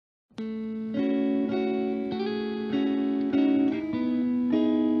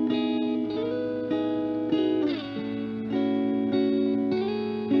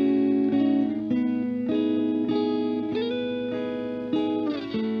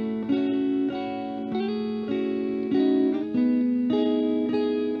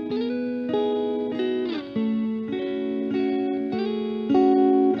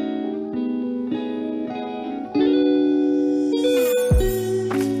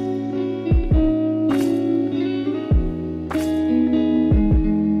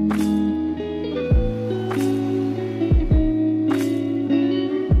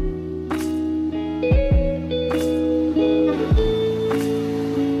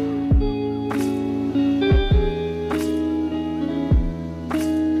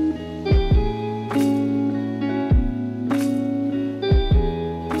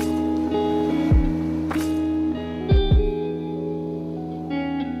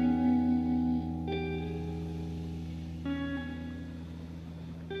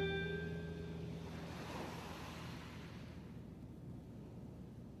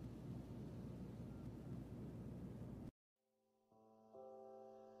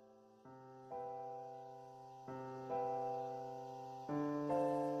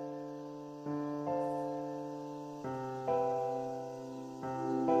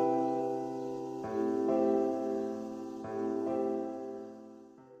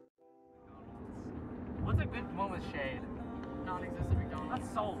What's a good one with shade? Non-existent McDonald's. That's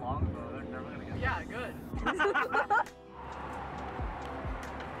so long ago. They're never gonna get. Yeah, good. This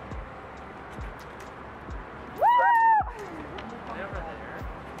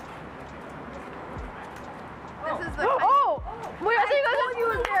is the. Oh! Wait, I thought you guys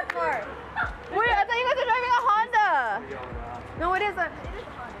were Wait, I thought you guys were driving a Honda. No, it isn't. It is a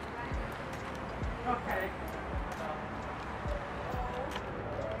Honda. Okay.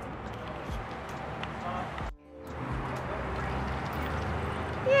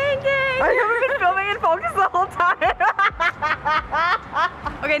 Yanking! I've never been filming in focus the whole time.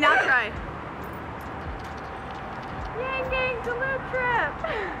 Okay, now try. Yanking, Duluth trip.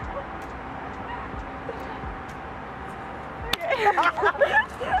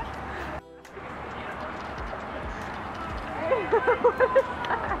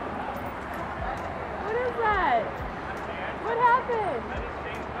 What is that? What happened? I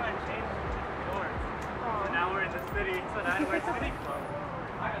just changed doors. So now we're in the city, so now we're city club.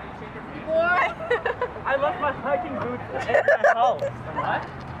 Boy! I left my hiking boots at my house. What?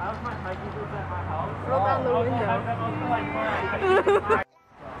 I left my hiking boots at my house. Roll down the window. I was like, my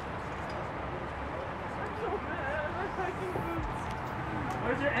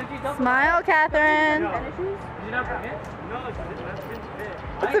Where's your empty double? Smile, Catherine. No. Did you not bring it? No, that's been fit.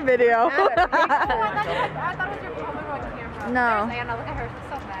 It's a video. I thought it was your Polaroid camera. No. Seriously, Anna, look at her. She's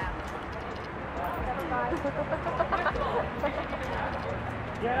so bad.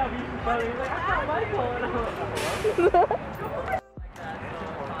 Yeah, we used to tell you, like, I got Michael. And I'm like,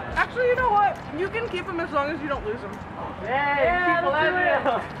 Actually, you know what? You can keep them as long as you don't lose them. hey, yeah, people have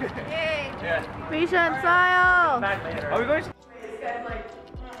Yay. Yeah. Patient, smile. Back later. Are we going to? This guy's like,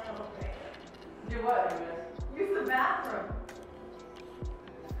 do what? Use the bathroom.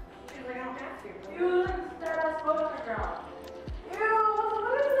 She's like, I don't have to. You that ass photograph. Ew,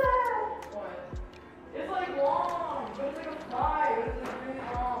 what is that? What? It's like long, but it's like a fly, but it's like really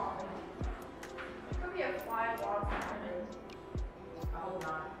long. It could be a fly walk. I hope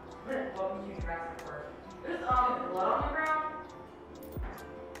not. Well, you can grab it first. There's blood on the ground.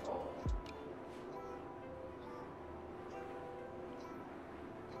 Oh.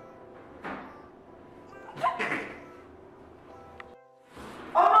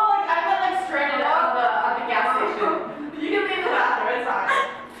 Oh no, like I got like stranded at the gas station. You can leave the bathroom, it's fine.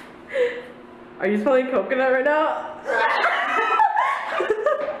 Are you smelling coconut right now?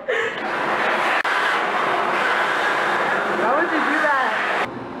 Why would you do that?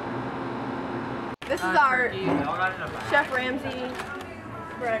 This is our Chef Ramsay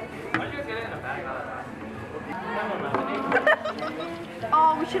bread. Why did you get it in a bag, not a bag?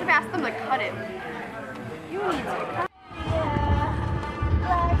 Oh, we should have asked them to cut it. You need to cut.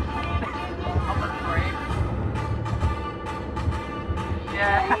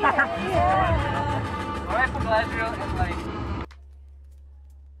 Yeah. Alright, I'm glad you're like.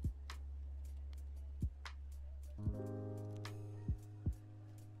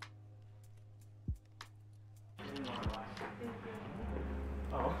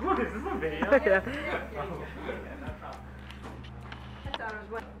 Oh, is this a video? Yeah.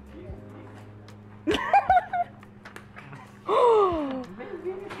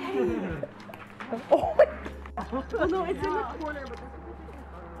 Oh my. Oh no, it's in the corner, but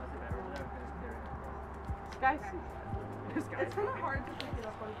guy's. This guy's. It's kind of hard to pick it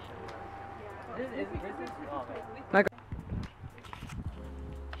up on Michael.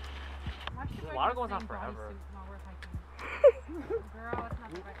 The water goes on forever. Girl, it's not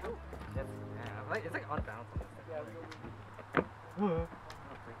the right one. It's like unbalanced on this thing.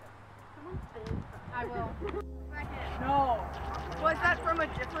 I will. No. Was that from a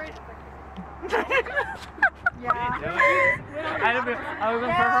different? Yeah. I was in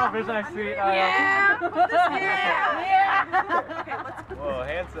peripheral vision. I see. Whoa,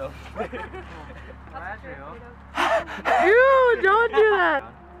 handsome. Ew! Don't do that.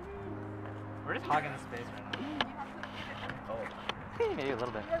 We're just hogging the space right now. Oh. Maybe a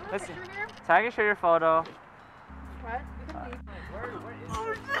little bit. Let's see. So I can show your photo. What?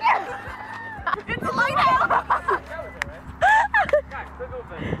 It's a lighthouse. Guys, click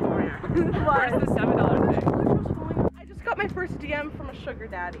open. Over here. Where's the $7 thing? I just got my first DM from a sugar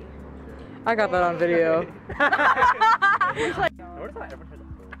daddy. I got that on video. He's like, Notice how everyone has a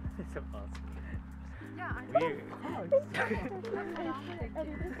phone. It's so awesome. Yeah, I Weird.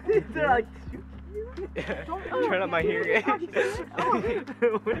 They're like, turn up my hearing aid. What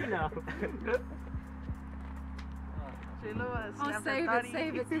do you know? I'll save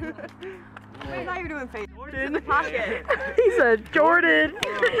it. I thought you were doing face. Jordan. Pocket. He said Jordan.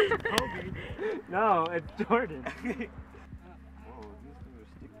 No, it's Jordan.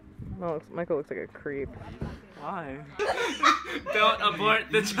 Michael looks like a creep. Why? Don't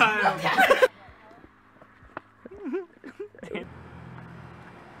abort the child.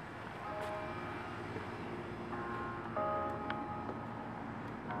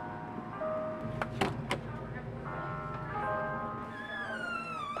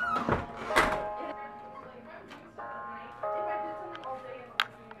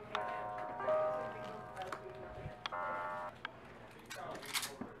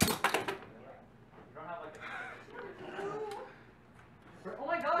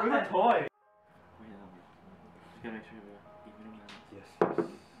 Where's the toy? You gotta make sure you're evening out. Yes.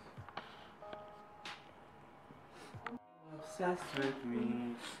 Obsessed with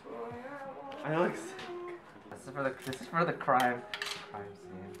me. I look sick. This is for the crime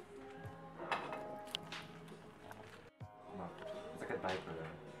scene. It's like a diaper.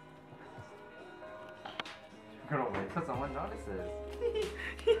 You're gonna wait till someone notices.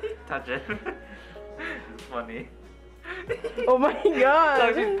 Touch it. It's funny. Oh my god. So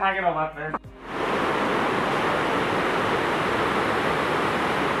she's packing a weapon.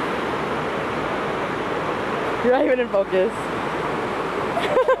 You're not even in focus.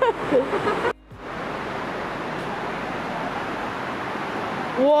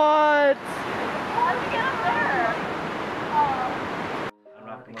 What? How did we get up there? I'm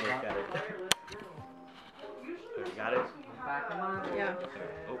not gonna look at it. You got it? Yeah.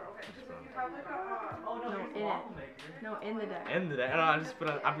 Oh. No, in it. No, in the deck. End the deck. No,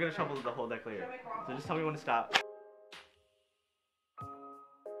 I'm gonna shovel the whole deck later. So just tell me when to stop.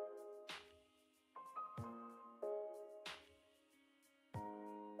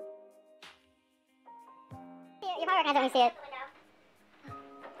 Your power recognize it when you see it.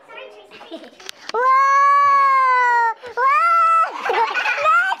 Sorry, Tracy. Wow!